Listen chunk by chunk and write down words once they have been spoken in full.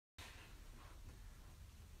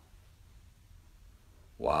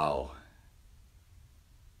Wow.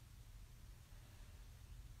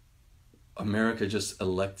 America just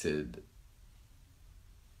elected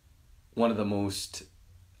one of the most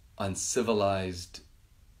uncivilized,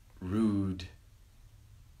 rude,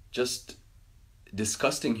 just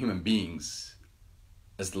disgusting human beings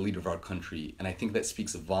as the leader of our country. And I think that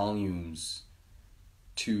speaks volumes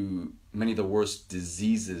to many of the worst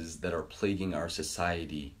diseases that are plaguing our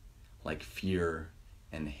society, like fear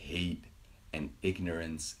and hate and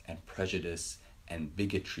ignorance and prejudice and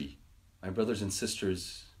bigotry. My brothers and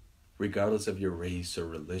sisters, regardless of your race or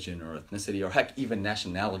religion or ethnicity or heck, even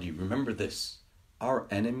nationality, remember this: our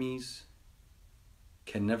enemies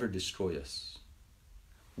can never destroy us.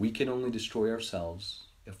 We can only destroy ourselves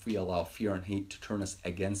if we allow fear and hate to turn us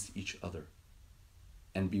against each other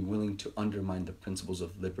and be willing to undermine the principles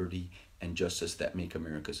of liberty and justice that make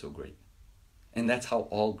America so great. And that's how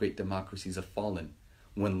all great democracies have fallen,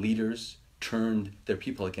 when leaders turned their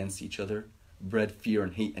people against each other, bred fear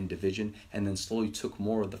and hate and division, and then slowly took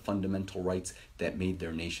more of the fundamental rights that made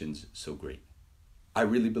their nations so great. I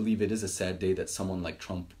really believe it is a sad day that someone like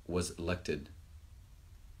Trump was elected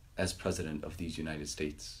as president of these United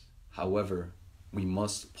States. However, we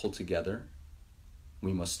must pull together.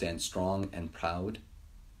 We must stand strong and proud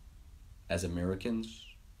as Americans,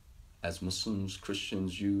 as Muslims,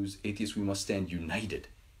 Christians, Jews, atheists. We must stand united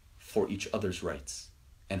for each other's rights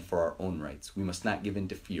and for our own rights. We must not give in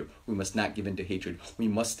to fear. We must not give in to hatred. We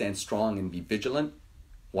must stand strong and be vigilant,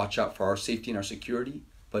 watch out for our safety and our security,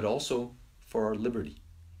 but also for our liberty.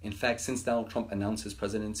 In fact, since Donald Trump announced his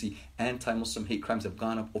presidency, anti-Muslim hate crimes have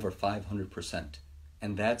gone up over 500%.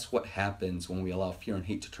 And that's what happens when we allow fear and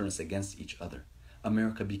hate to turn us against each other.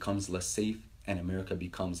 America becomes less safe and America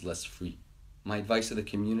becomes less free. My advice to the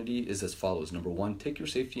community is as follows. Number one, take your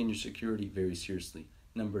safety and your security very seriously.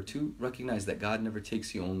 Number two, recognize that God never takes,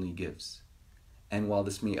 He only gives. And while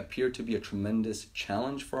this may appear to be a tremendous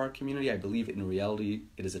challenge for our community, I believe in reality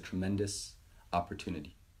it is a tremendous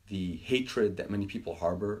opportunity. The hatred that many people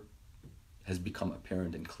harbor has become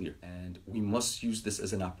apparent and clear. And we must use this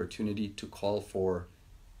as an opportunity to call for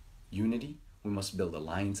unity. We must build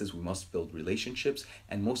alliances, we must build relationships,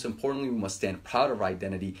 and most importantly, we must stand proud of our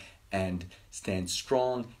identity and stand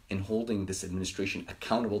strong in holding this administration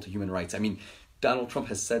accountable to human rights. I mean, Donald Trump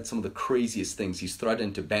has said some of the craziest things. He's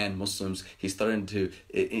threatened to ban Muslims. He's threatened to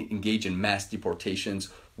engage in mass deportations.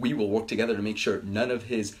 We will work together to make sure none of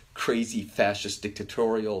his crazy fascist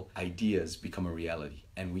dictatorial ideas become a reality.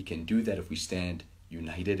 And we can do that if we stand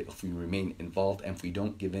united, if we remain involved, and if we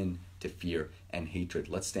don't give in to fear and hatred.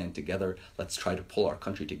 Let's stand together. Let's try to pull our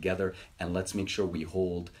country together, and let's make sure we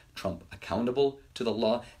hold Trump accountable to the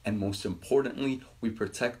law, and most importantly, we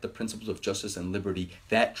protect the principles of justice and liberty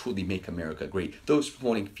that truly make America great. Those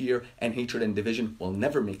promoting fear and hatred and division will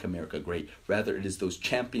never make America great. Rather, it is those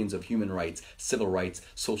champions of human rights, civil rights,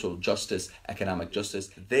 social justice, economic justice,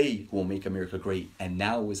 they will make America great. And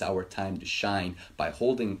now is our time to shine by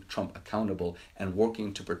holding Trump accountable and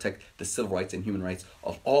working to protect the civil rights and human rights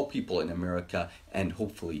of all people in America and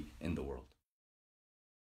hopefully in the world.